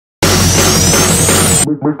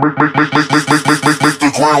Make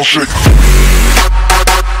the ground shake.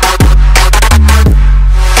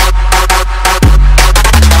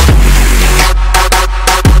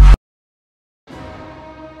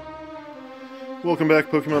 Welcome back,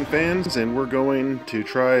 Pokemon fans, and we're going to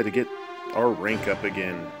try to get our rank up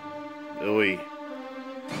again. Oy.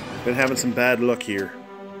 Been having some bad luck here.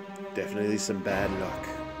 Definitely some bad luck.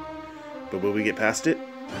 But will we get past it?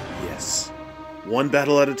 Yes. One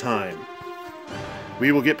battle at a time.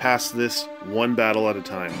 We will get past this one battle at a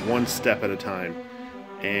time, one step at a time.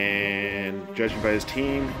 And judging by his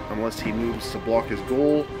team, unless he moves to block his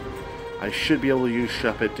goal, I should be able to use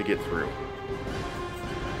Shuppet to get through.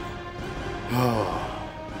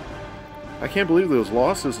 I can't believe those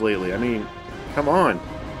losses lately. I mean, come on.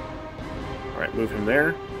 Alright, move him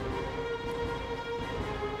there.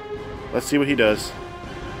 Let's see what he does.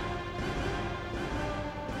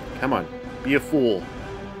 Come on. Be a fool.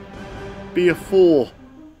 Be a fool.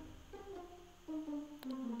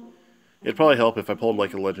 It'd probably help if I pulled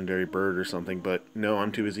like a legendary bird or something, but no,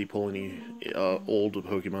 I'm too busy pulling old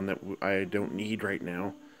Pokemon that I don't need right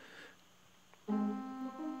now.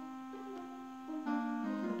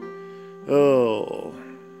 Oh.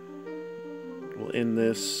 We'll end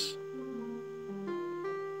this.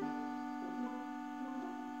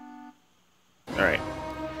 Alright.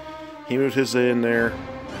 He moved his in there.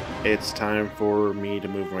 It's time for me to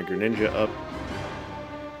move my Greninja up.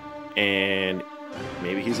 And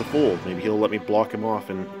maybe he's a fool. Maybe he'll let me block him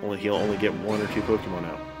off and he'll only get 1 or 2 Pokemon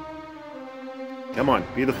out. Come on,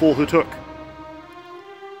 be the fool who took.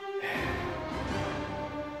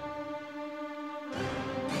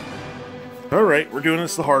 Alright, we're doing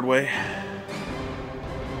this the hard way.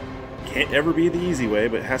 Can't ever be the easy way,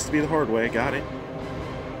 but it has to be the hard way. Got it.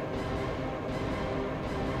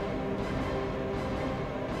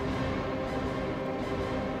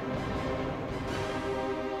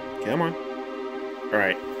 Come on.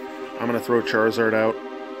 Alright, I'm going to throw Charizard out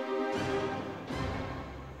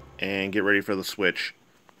and get ready for the switch.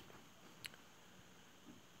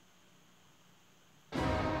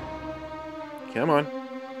 Come on.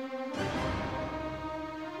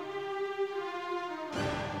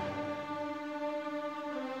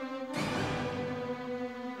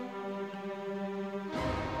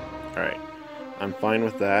 Alright, I'm fine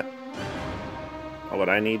with that. What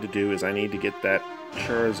I need to do is I need to get that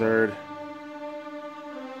Charizard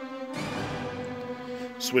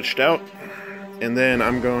switched out, and then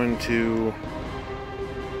I'm going to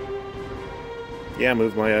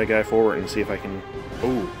move my guy forward and see if I can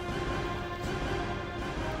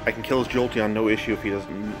I can kill his Jolteon no issue if he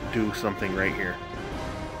doesn't do something right here.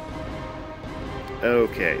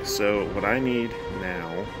 Okay, so what I need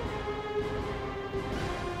now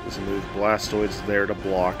is to move Blastoise there to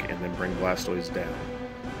block and then bring Blastoise down.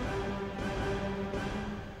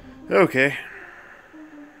 Okay.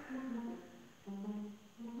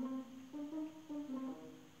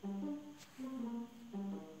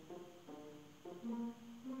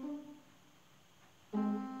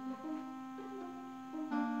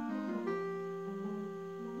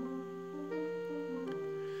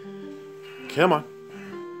 Come on.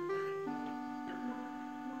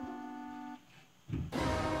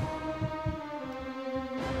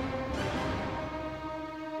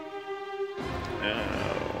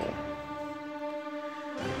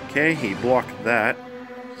 Okay, he blocked that,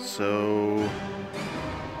 so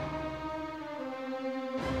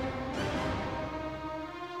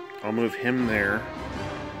I'll move him there.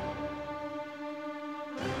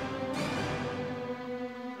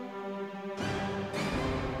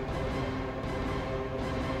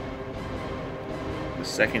 The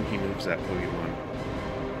second he moves that Pokemon.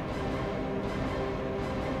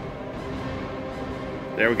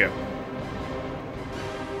 There we go.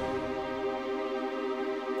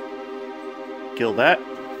 Kill that.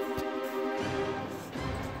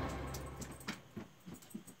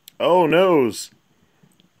 Oh, noes.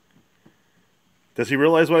 Does he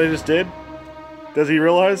realize what I just did? Does he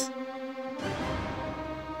realize?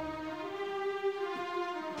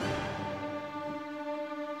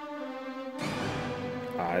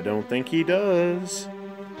 I don't think he does.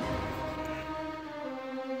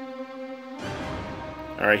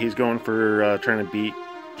 Alright, he's going for trying to beat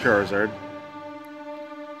Charizard.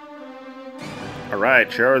 Alright,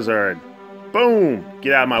 Charizard. Boom!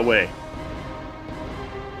 Get out of my way.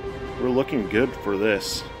 We're looking good for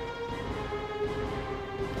this.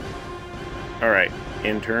 Alright,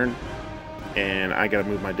 in turn. And I gotta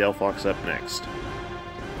move my Delphox up next.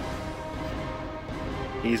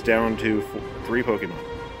 He's down to 3 Pokemon.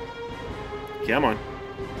 Come on.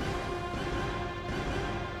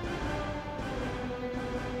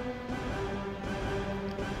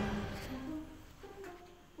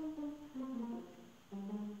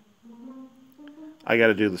 I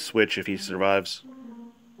gotta do the switch if he survives.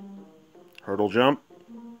 Hurdle jump.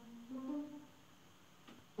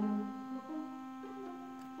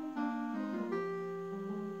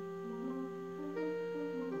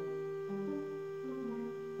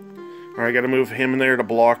 Alright, gotta move him in there to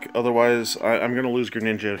block, otherwise I'm gonna lose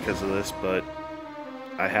Greninja because of this, but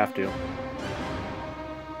I have to.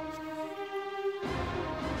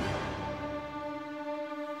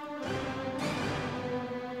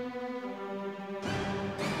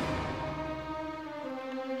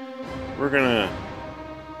 We're gonna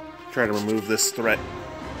try to remove this threat.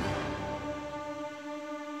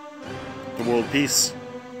 The world peace.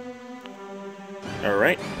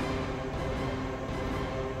 Alright.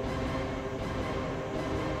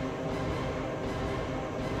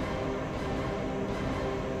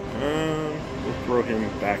 We'll throw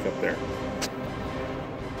him back up there.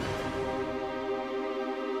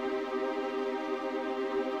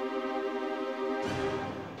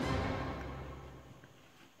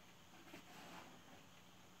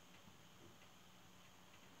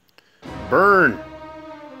 Burn!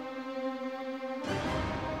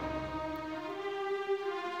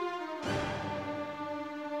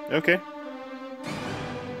 Okay.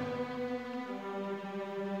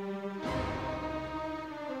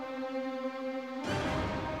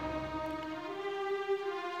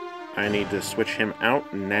 I need to switch him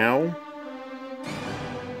out now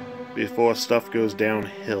before stuff goes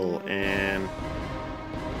downhill, and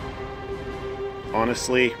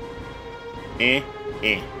honestly, eh.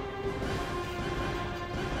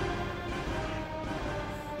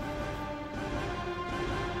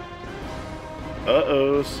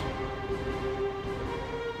 Uh-ohs.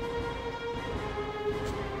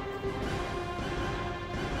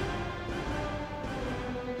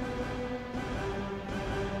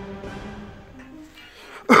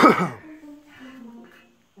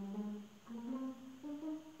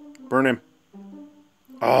 Burn him.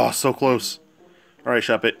 Oh, so close. Alright,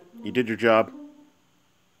 Shuppet. You did your job.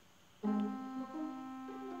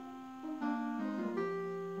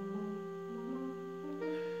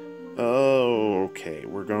 Okay,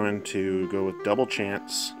 we're going to go with double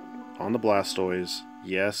chance on the Blastoise.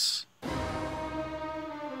 Yes.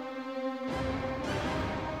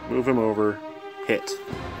 Move him over. Hit.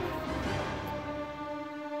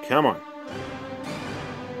 Come on.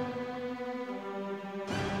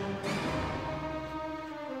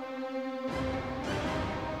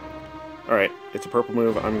 Alright, it's a purple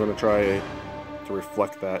move. I'm going to try to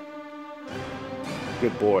reflect that.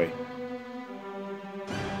 Good boy.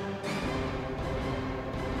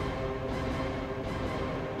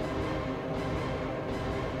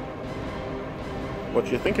 What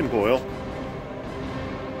you thinking, Boyle?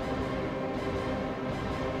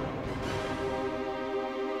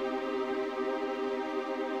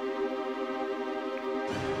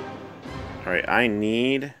 Alright, I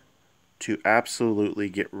need to absolutely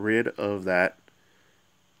get rid of that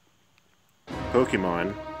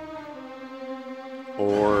Pokemon,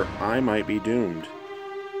 or I might be doomed.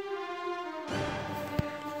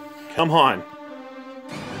 Come on!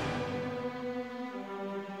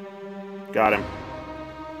 Got him.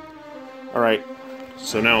 Alright,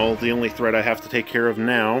 so now the only threat I have to take care of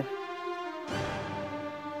now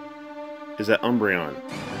is that Umbreon.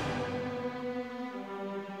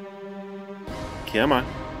 Come on.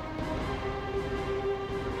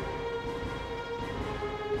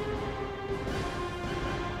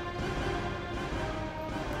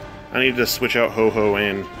 I need to switch out Ho-Ho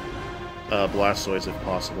and Blastoise if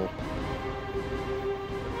possible.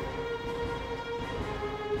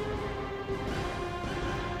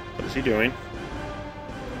 What is he doing?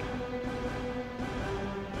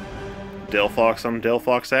 Delphox on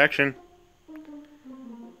Delphox action.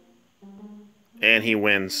 And he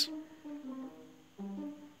wins.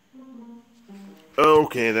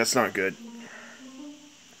 Okay, that's not good.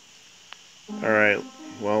 Alright,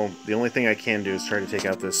 well, the only thing I can do is try to take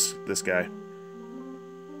out this guy.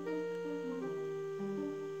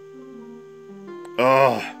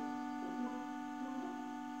 Oh.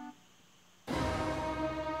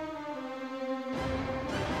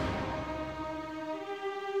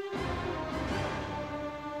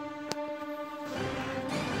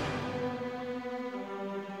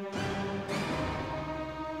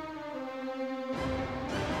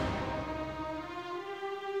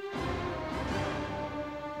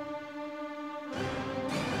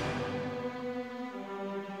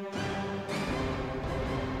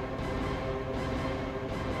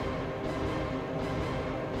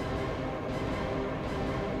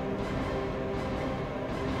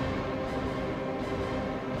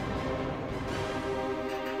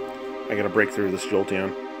 I gotta break through this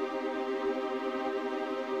Jolteon.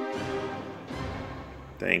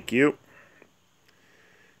 Thank you.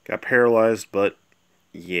 Got paralyzed, but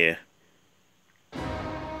yeah.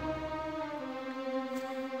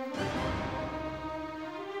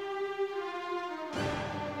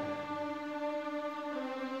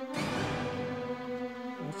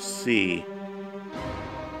 Let's see.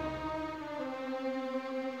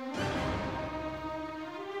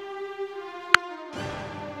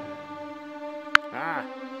 Ah.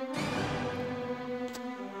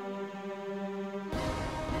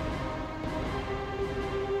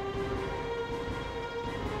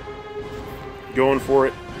 Going for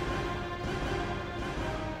it.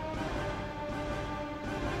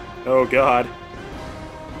 Oh god.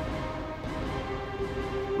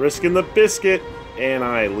 Risking the biscuit, and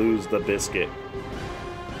I lose the biscuit.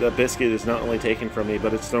 The biscuit is not only taken from me,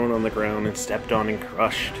 but it's thrown on the ground and stepped on and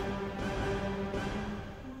crushed.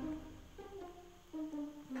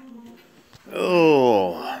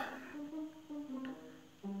 Oh.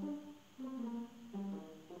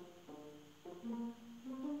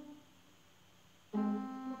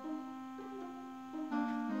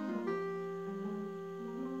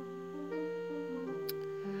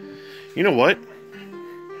 You know what?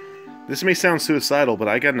 This may sound suicidal, but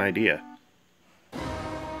I got an idea. I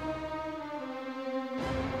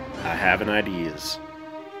have an ideas.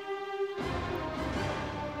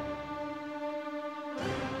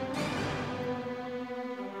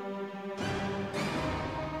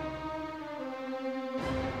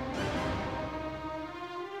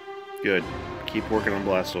 Good. Keep working on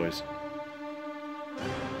Blastoise.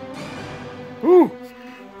 Woo!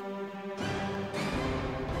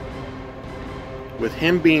 With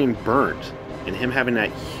him being burnt and him having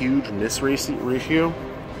that huge miss ratio,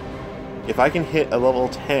 if I can hit a level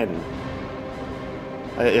 10,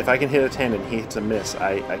 if I can hit a 10 and he hits a miss,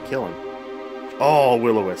 I kill him. Oh,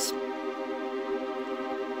 Will-O-Wisp.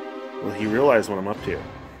 Will he realize what I'm up to?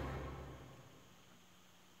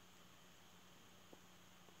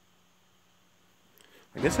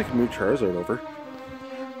 I guess I can move Charizard over.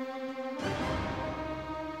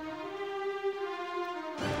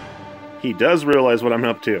 He does realize what I'm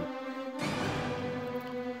up to.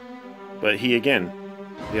 But he, again,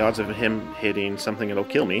 the odds of him hitting something that'll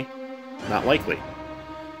kill me, not likely.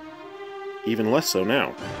 Even less so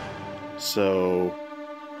now. So,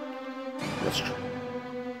 let's try.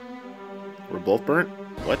 We're both burnt?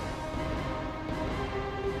 What?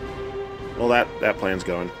 Well, that plan's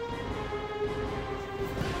gone.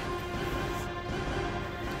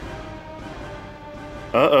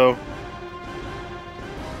 Uh-oh.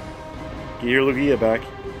 Get your Lugia back.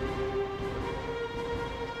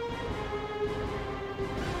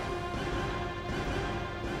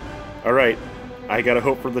 Alright. I gotta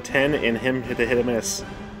hope for the 10 and him to hit a miss.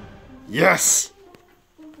 Yes!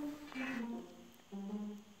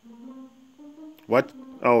 What?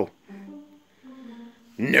 Oh.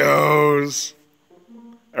 Nose!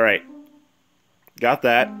 Alright. Got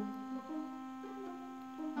that.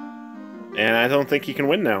 And I don't think he can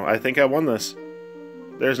win now. I think I won this.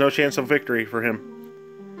 There's no chance of victory for him.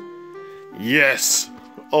 Yes!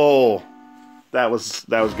 Oh, that was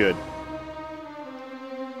good.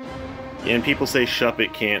 And people say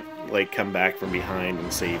Shuppet can't, like, come back from behind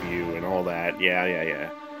and save you and all that.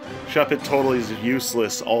 Yeah. Shuppet totally is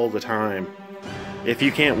useless all the time. If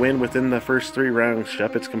you can't win within the first 3 rounds,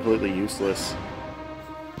 Shuppet's completely useless.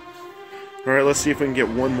 Alright, let's see if we can get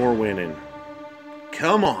one more win in.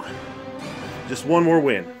 Come on! Just one more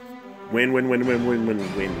win. Win.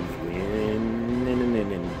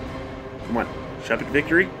 Come on. Shuppet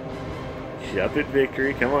victory. Shuppet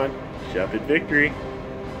victory. Come on. Shuppet victory.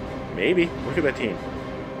 Maybe. Look at that team.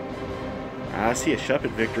 I see a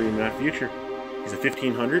Shuppet victory in my future. He's a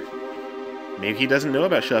 1500. Maybe he doesn't know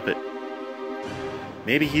about Shuppet.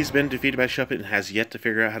 Maybe he's been defeated by Shuppet and has yet to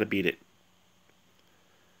figure out how to beat it.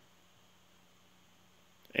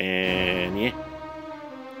 And yeah.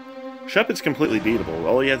 Shuppet's completely beatable.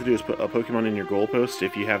 All you have to do is put a Pokemon in your goalpost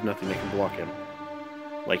if you have nothing that can block him.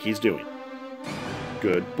 Like he's doing.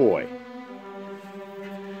 Good boy.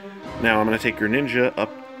 Now I'm going to take Greninja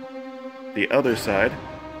up the other side.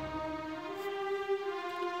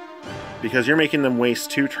 Because you're making them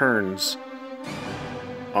waste 2 turns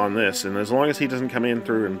on this. And as long as he doesn't come in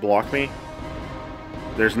through and block me,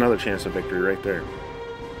 there's another chance of victory right there.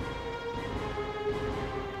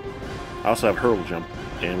 I also have Hurl Jump.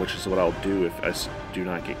 And which is what I'll do if I do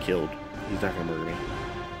not get killed. He's not going to murder me.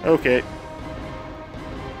 Okay.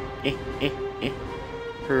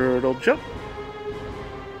 Hurdle jump.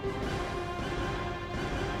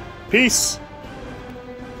 Peace!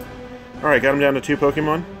 Alright, got him down to 2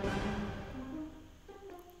 Pokemon.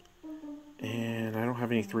 And I don't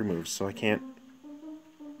have any 3 moves, so I can't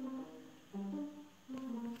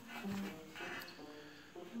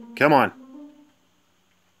Come on.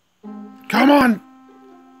 Come on!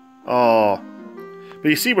 Oh. But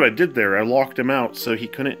you see what I did there? I locked him out so he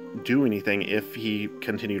couldn't do anything if he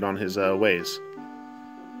continued on his ways.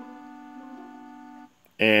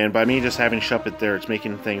 And by me just having Shuppet there, it's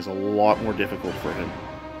making things a lot more difficult for him.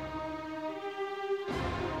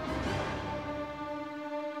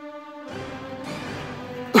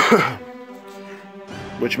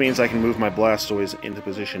 Which means I can move my Blastoise into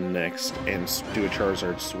position next and do a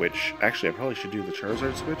Charizard switch. Actually, I probably should do the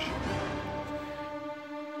Charizard switch.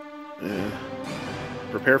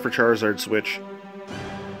 Prepare for Charizard switch.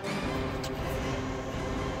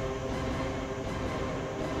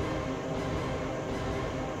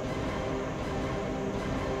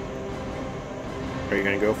 Are you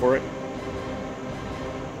going to go for it?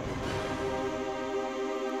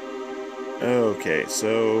 Okay,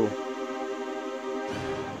 so...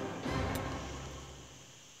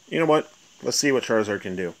 You know what? Let's see what Charizard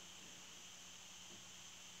can do.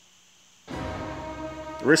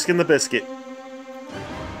 Risking the biscuit.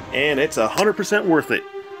 And it's 100% worth it.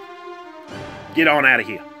 Get on out of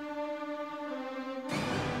here.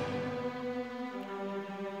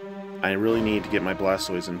 I really need to get my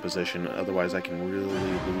Blastoise in position, otherwise I can really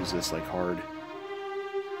lose this like hard.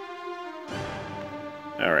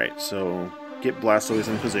 Alright, so get Blastoise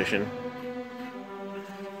in position.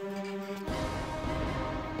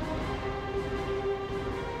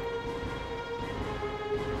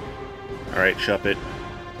 Alright, Shuppet.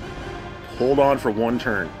 Hold on for one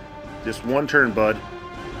turn. Just one turn, bud.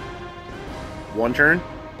 One turn?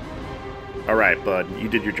 Alright, bud. You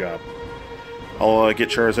did your job. I'll get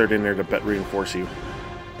Charizard in there to reinforce you.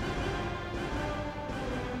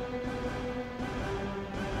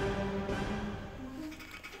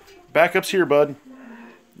 Backup's here, bud.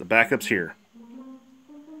 The backup's here.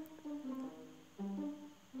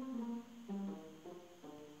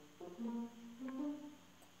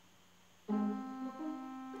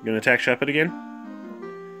 You gonna attack Shuppet again?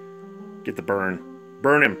 Get the burn.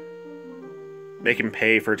 Burn him. Make him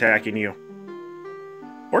pay for attacking you.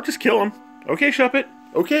 Or just kill him. Okay, Shuppet.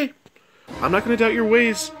 Okay. I'm not gonna doubt your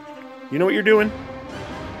ways. You know what you're doing.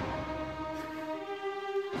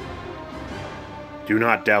 Do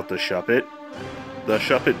not doubt the Shuppet. The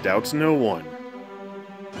Shuppet doubts no one.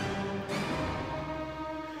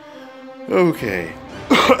 Okay.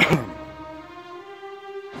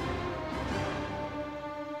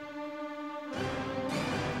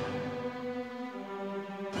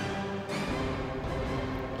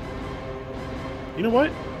 You know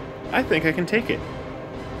what? I think I can take it.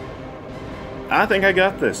 I think I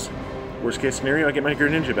got this. Worst case scenario, I get my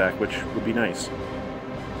Greninja back, which would be nice.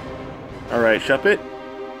 Alright, Shuppet.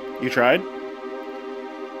 You tried.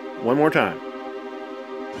 One more time.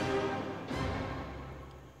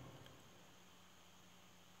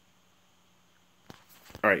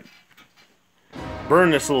 Alright.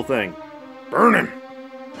 Burn this little thing. Burn him!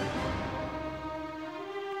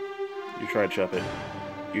 You tried, Shuppet.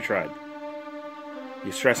 You tried.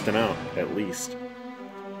 You stressed him out, at least.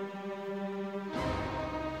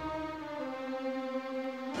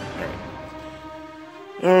 Alright.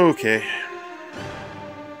 Okay.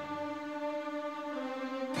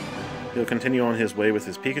 He'll continue on his way with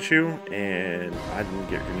his Pikachu, and I didn't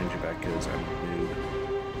get Greninja back because I'm a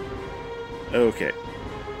noob. Okay.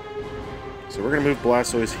 So we're going to move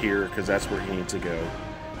Blastoise here, because that's where he needs to go.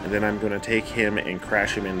 And then I'm going to take him and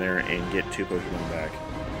crash him in there and get 2 Pokemon back.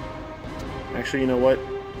 Actually, you know what?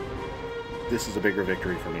 This is a bigger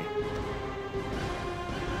victory for me.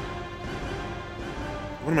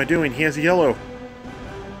 What am I doing? He has a yellow.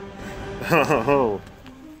 Oh.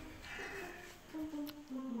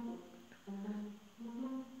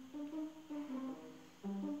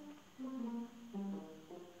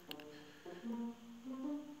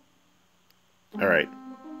 Alright.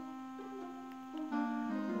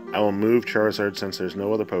 I will move Charizard since there's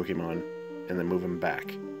no other Pokemon, and then move him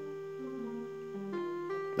back.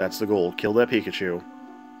 That's the goal. Kill that Pikachu.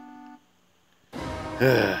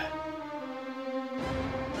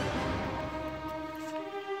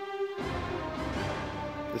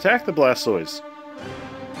 Attack the Blastoise.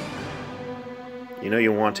 You know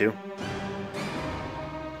you want to.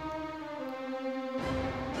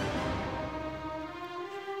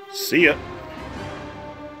 See ya.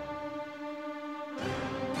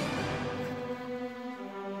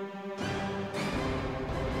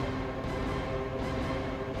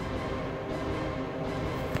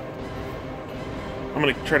 I'm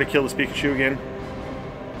gonna try to kill this Pikachu again.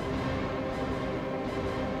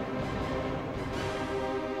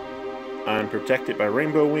 I'm protected by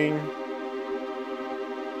Rainbow Wing.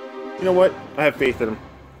 You know what? I have faith in him.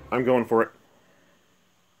 I'm going for it.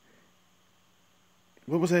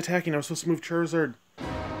 What was I attacking? I was supposed to move Charizard.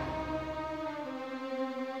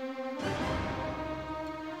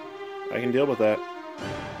 I can deal with that.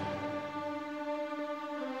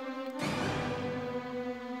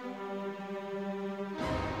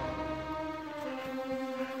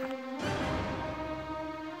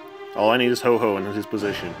 All I need is Ho-Ho in his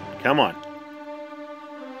position. Come on.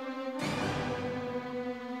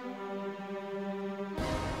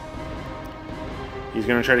 He's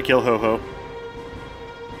gonna try to kill Ho-Ho.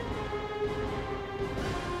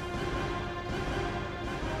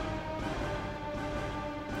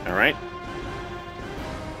 Alright.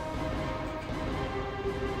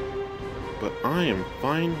 But I am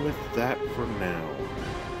fine with that for now.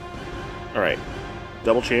 Alright.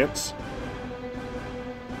 Double chance.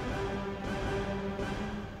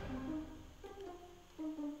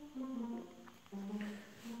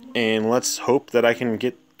 And let's hope that I can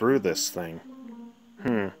get through this thing.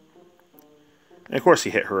 And of course he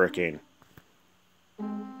hit Hurricane.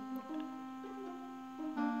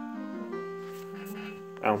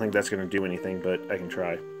 I don't think that's going to do anything, but I can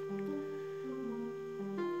try.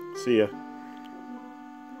 See ya.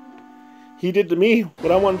 He did to me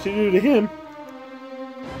what I wanted to do to him.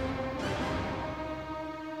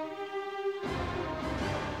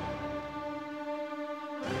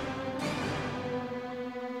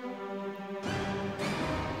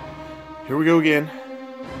 Here we go again.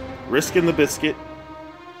 Risking the biscuit.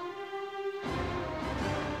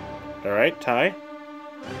 Alright, tie.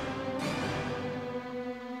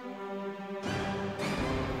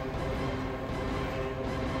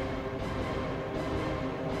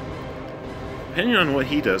 Depending on what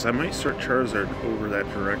he does, I might start Charizard over that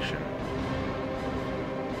direction.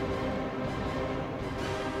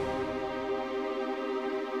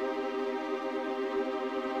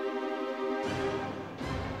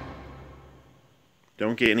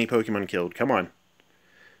 Don't get any Pokemon killed. Come on.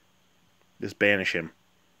 Just banish him.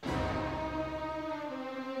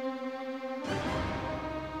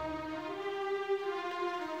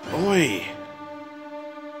 Oi!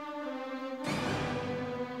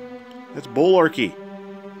 That's Bullarchy.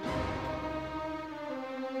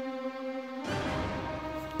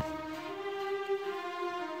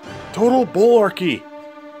 Total Bullarchy.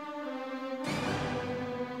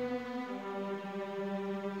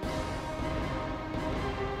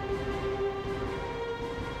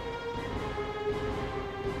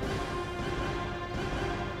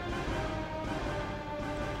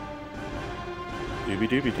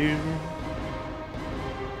 Dooby-dooby-doo.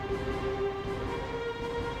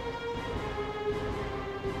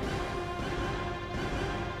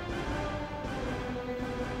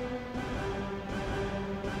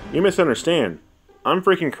 You misunderstand. I'm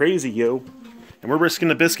freaking crazy, yo. And we're risking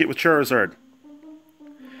the biscuit with Charizard.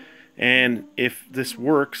 And if this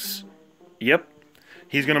works, yep,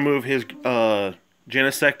 he's going to move his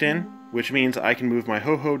Genesect in, which means I can move my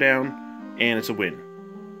Ho-Ho down, and it's a win.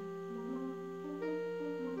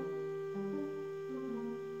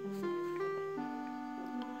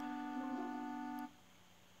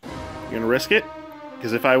 You gonna risk it?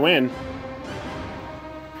 Because if I win...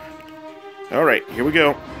 Alright, here we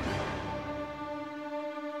go.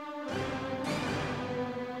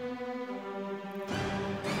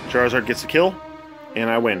 Charizard gets the kill, and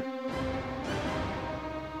I win.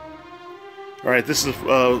 Alright, this is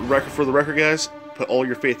record for the record, guys. Put all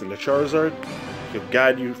your faith into Charizard. He'll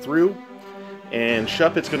guide you through. And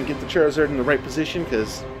Shuppet's going to get the Charizard in the right position,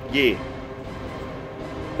 because, yeah.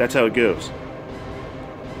 That's how it goes.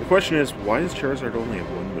 The question is, why does Charizard only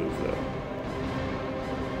have one move, though?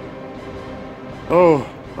 Oh,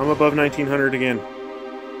 I'm above 1900 again.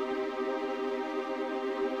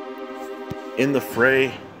 In the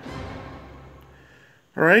fray.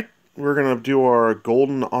 Alright, we're going to do our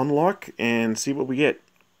golden unlock and see what we get.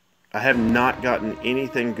 I have not gotten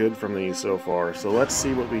anything good from these so far, so let's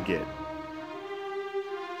see what we get.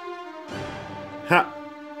 Ha!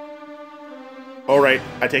 Alright,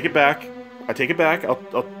 I take it back. I take it back.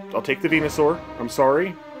 I'll take the Venusaur. I'm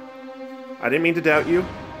sorry. I didn't mean to doubt you.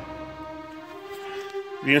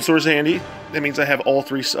 Venusaur's handy. That means I have all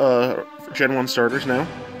three Gen 1 starters now.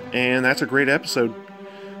 And that's a great episode.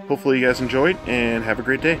 Hopefully you guys enjoyed, and have a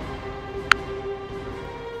great day.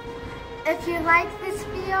 If you like this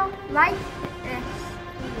video, like this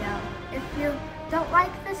video. If you don't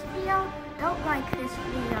like this video, don't like this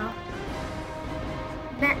video.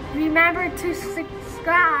 Remember to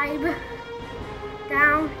subscribe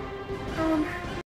down